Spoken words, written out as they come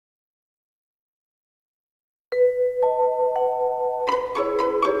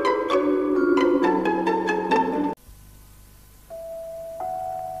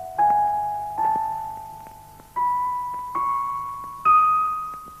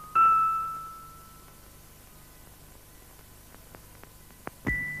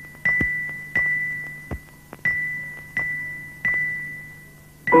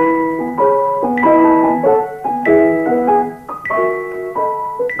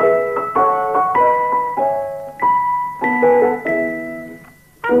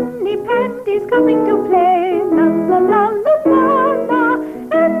Pandy's coming to play. La la la la la la.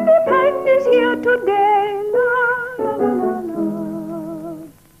 Andy Pandy's here today. La la la la la.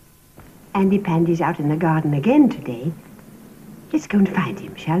 Andy Pandy's out in the garden again today. Let's go and find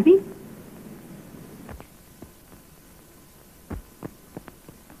him, shall we?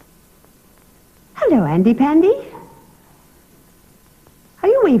 Hello, Andy Pandy. Are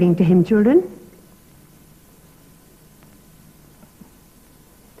you waving to him, children?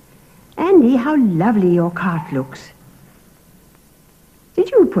 Andy, how lovely your cart looks. Did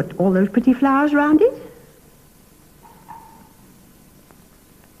you put all those pretty flowers round it?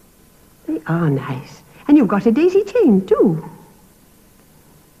 They are nice. And you've got a daisy chain, too.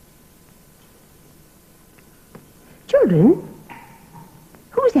 Children,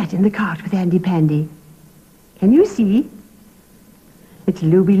 who's that in the cart with Andy Pandy? Can you see? It's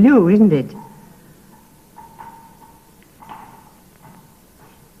Looby Loo, isn't it?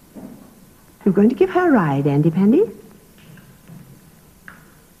 You're going to give her a ride, Andy Pandy?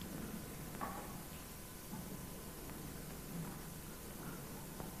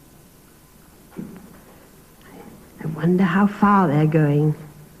 I wonder how far they're going.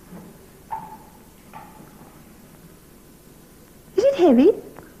 Is it heavy?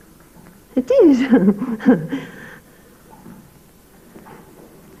 It is.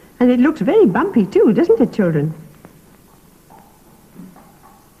 And it looks very bumpy too, doesn't it, children?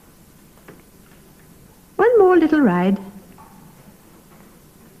 One more little ride.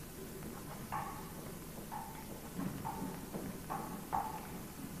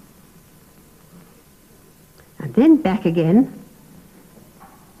 And then back again.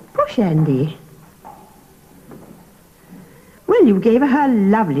 Push, Andy. Well, you gave her a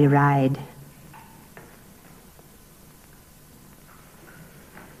lovely ride.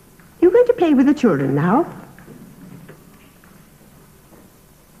 You're going to play with the children now.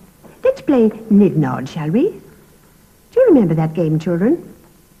 Let's play Nid-Nod, shall we? Do you remember that game, children?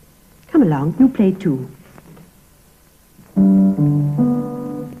 Come along, you play too.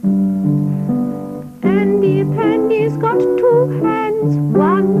 Andy Pandy's got two hands,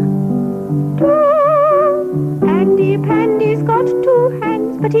 one, two. Andy Pandy's got two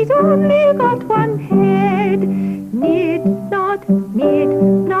hands, but he's only got one head. Nid-Nod,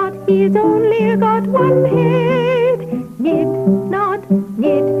 Nid-Nod, he's only got one head. Nid-Nod,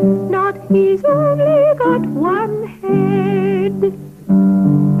 Nid-Nod, he's only got one head.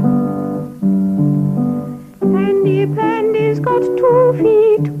 Andy Pandy's got 2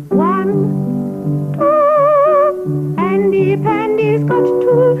 feet, 1, 2. Andy Pandy's got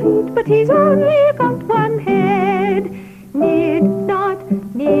 2 feet, but he's only got one head. Nid-Nod,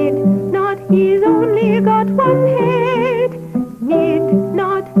 Nid-Nod, he's only got one head.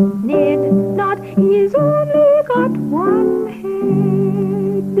 Nid-Nod, Nid-Nod, he's only got one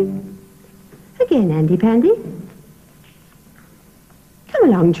head. Again, Andy Pandy. Come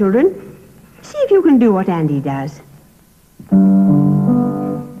along, children. See if you can do what Andy does.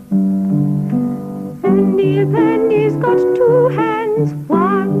 Andy Pandy's got 2 hands,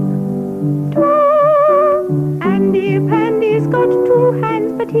 1, 2. Andy Pandy's got 2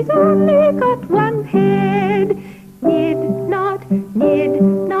 hands, but he's only got one head. Nid-Nod,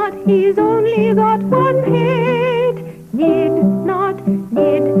 Nid-Nod, he's only got one head. Nid-Nod,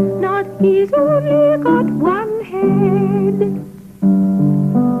 Nid-Nod, he's only got one head.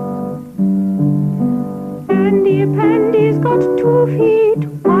 Andy Pandy's got 2 feet,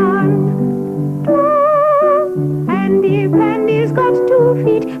 1, 2. Andy Pandy's got 2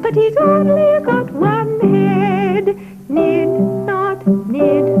 feet, but he's only got one head. Nid-Nod,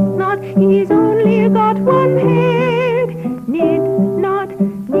 Nid-Nod, he's only got one head. Nid-Nod,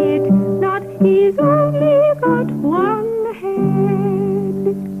 Nid-Nod, he's only got one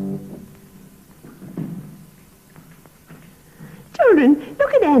head. Children,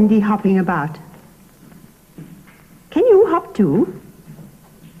 look at Andy hopping about. Can you hop too?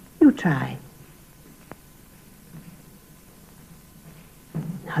 You try.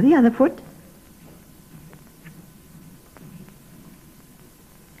 Now the other foot.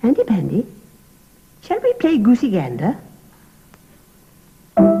 Andy Pandy, shall we play Goosey Gander?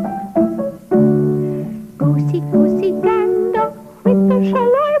 Goosey, goosey gander, whither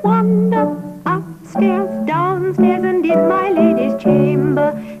shall I wander? Upstairs, downstairs, and in my lady's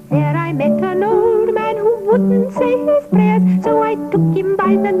chamber. There I met an old man who wouldn't say his prayers, so I took him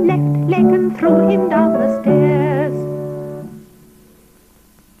by the left leg and threw him down the stairs.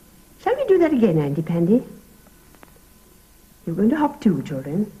 Shall we do that again, Andy Pandy? You're going to hop too,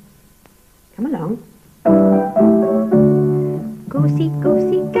 children. Come along. Goosey,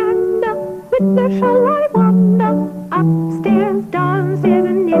 goosey gander, whither shall I wander? Upstairs, downstairs,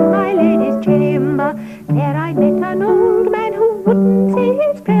 and in my lady's chamber.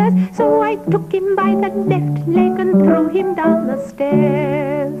 him down the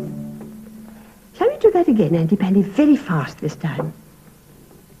stairs. Shall we do that again, Auntie Pandy? Very fast this time.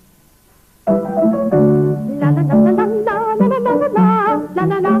 La la la la la la la la la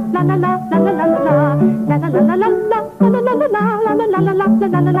la la la la la la la la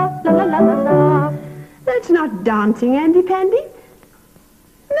la la la. That's not dancing, Auntie Pandy.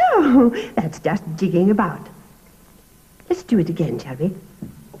 No, that's just jigging about. Let's do it again, shall we?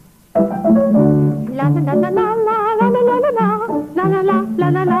 La la la la la la la la la la la la la la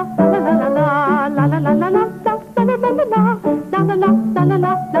la la la la la.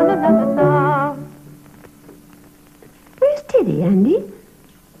 Where's Teddy, Andy?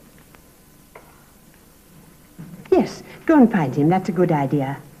 Yes, go and find him. That's a good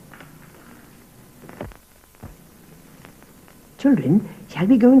idea. Children, shall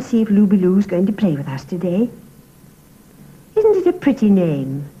we go and see if Looby-Loo's going to play with us today? Isn't it a pretty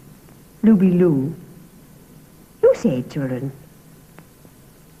name? Looby-Loo. You say it, children.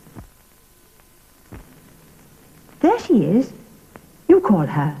 There she is. You call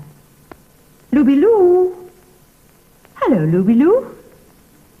her. Looby-Loo. Hello, Looby-Loo.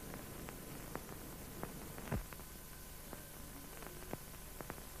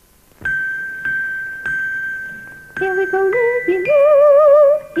 Here we go, Looby-Loo.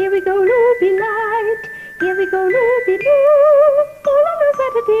 Here we go, Looby night. Here we go, Looby-Loo. All on a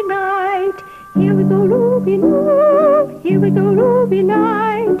Saturday night. Here we go, Looby-Loo. Here we go, Looby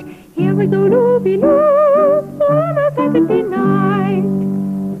night. Here we go, Looby-Loo. All on a Saturday night.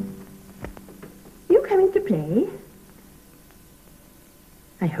 You coming to play?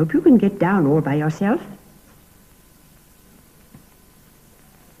 I hope you can get down all by yourself.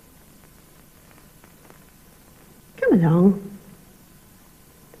 Come along.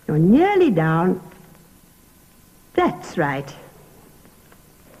 You're nearly down. That's right.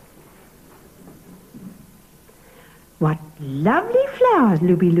 What lovely flowers,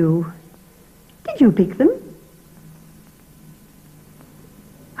 Looby-Loo. Did you pick them?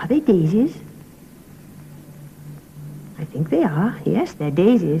 Are they daisies? I think they are. Yes, they're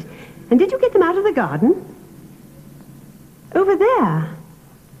daisies. And did you get them out of the garden? Over there.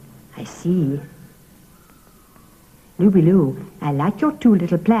 I see. Looby-Loo, I like your two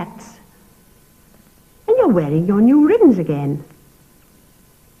little plaits. And you're wearing your new ribbons again.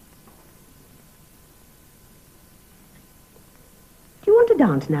 Do you want to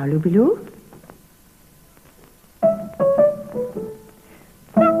dance now, Looby-Loo?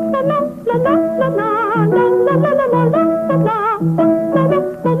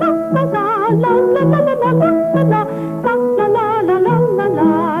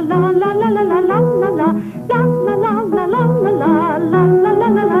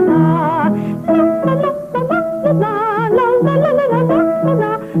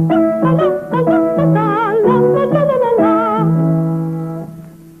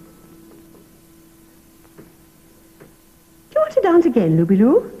 Do you want to dance again,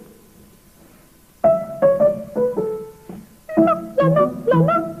 Looby-Loo?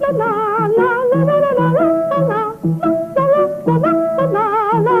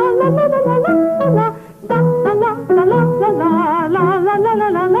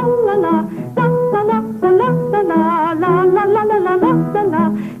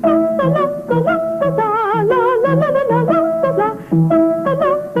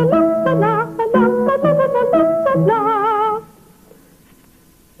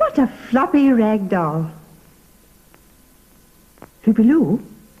 What a floppy rag doll. Looby-Loo,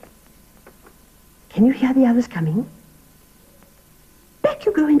 can you hear the others coming? Back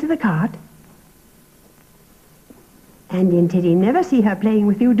you go into the cart. Andy and Teddy never see her playing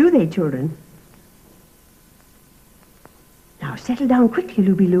with you, do they, children? Now settle down quickly,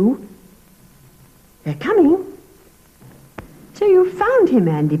 Looby-Loo. They're coming. So you found him,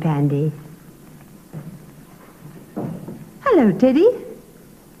 Andy Pandy. Hello, Teddy.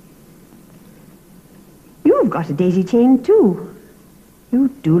 You've got a daisy chain, too. You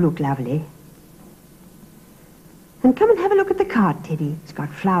do look lovely. And come and have a look at the cart, Teddy. It's got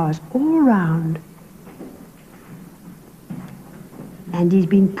flowers all round. And he's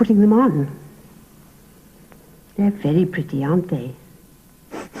been putting them on. They're very pretty, aren't they?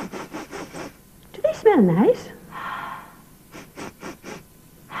 Do they smell nice?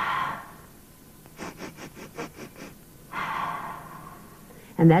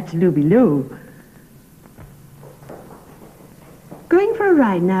 And that's Looby-Loo. Going for a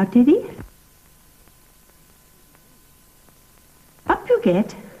ride now, Teddy? Up you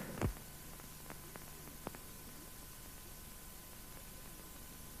get.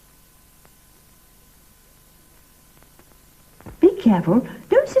 Be careful.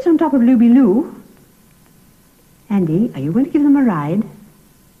 Don't sit on top of Looby-Loo. And Pandy, are you going to give them a ride?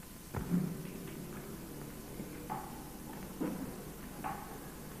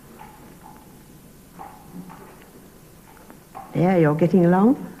 There, you're getting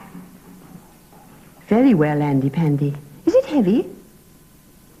along. Very well, Andy Pandy. Is it heavy?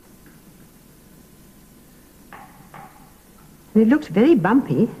 And it looks very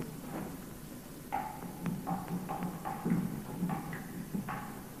bumpy.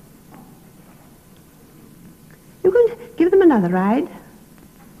 You're going to give them another ride?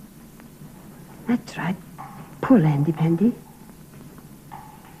 That's right. Pull, Andy Pandy.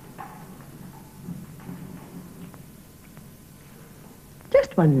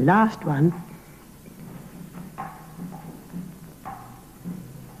 Just one last one.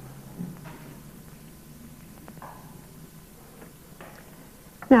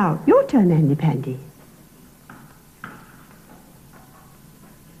 Now, your turn, Andy Pandy.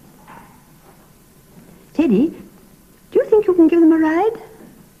 Teddy, do you think you can give them a ride?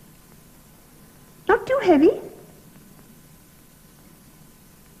 Not too heavy?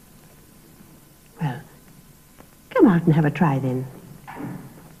 Well, come out and have a try then.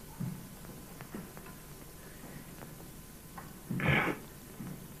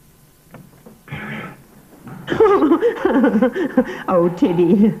 Oh,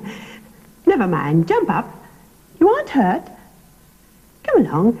 Teddy. Never mind. Jump up. You aren't hurt. Come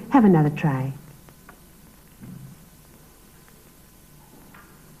along. Have another try.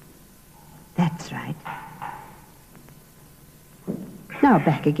 That's right. Now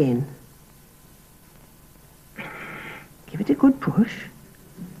back again. Give it a good push.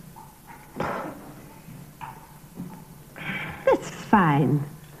 That's fine.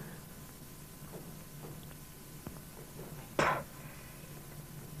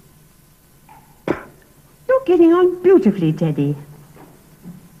 You're getting on beautifully, Teddy.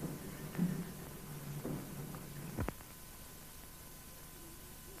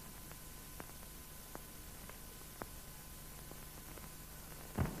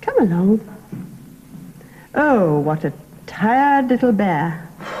 Come along. Oh, what a tired little bear.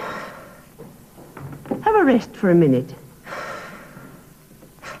 Have a rest for a minute.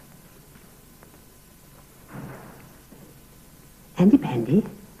 Andy Pandy,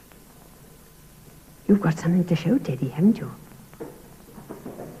 you've got something to show Teddy, haven't you?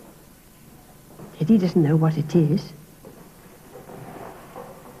 Teddy doesn't know what it is.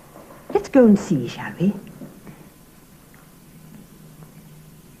 Let's go and see, shall we?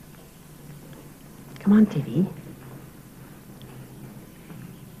 Come on, Teddy.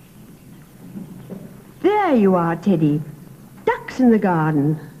 There you are, Teddy. Ducks in the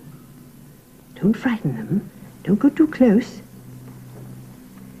garden. Don't frighten them. Don't go too close.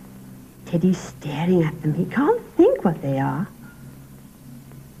 Teddy's staring at them. He can't think what they are.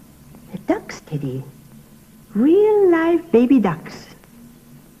 They're ducks, Teddy. Real live baby ducks.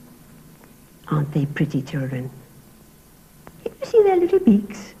 Aren't they pretty, children? Can you see their little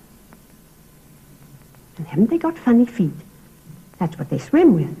beaks? And haven't they got funny feet? That's what they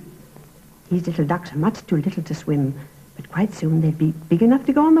swim with. These little ducks are much too little to swim, but quite soon they'll be big enough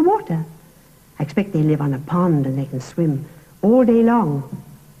to go on the water. I expect they live on a pond and they can swim all day long.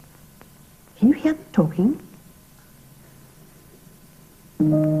 Can you hear them talking?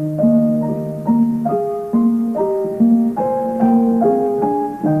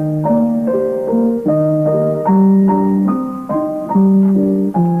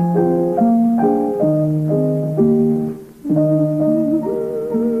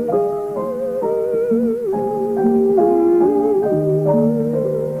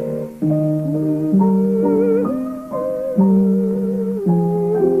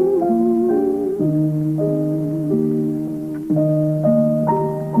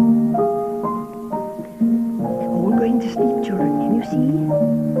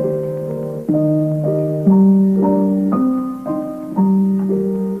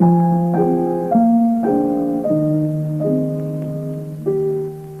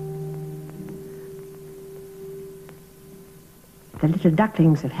 The little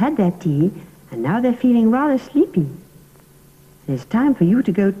ducklings have had their tea, and now they're feeling rather sleepy. It's time for you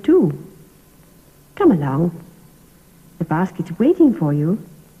to go too. Come along. The basket's waiting for you,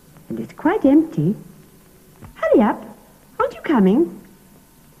 and it's quite empty. Hurry up. Aren't you coming?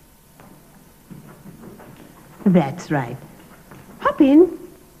 That's right. Hop in.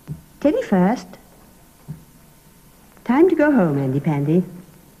 Teddy first. Time to go home, Andy Pandy.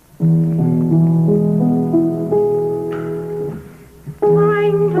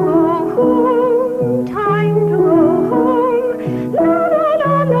 Time to go home, time to go home. La la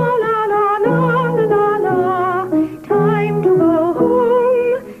la la la la la la la. Time to go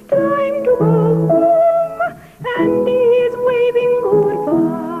home, time to go home. And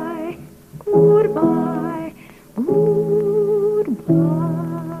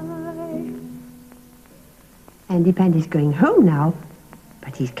Pandy's going home now,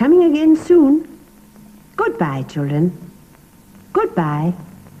 but he's coming again soon. Goodbye, children. Goodbye.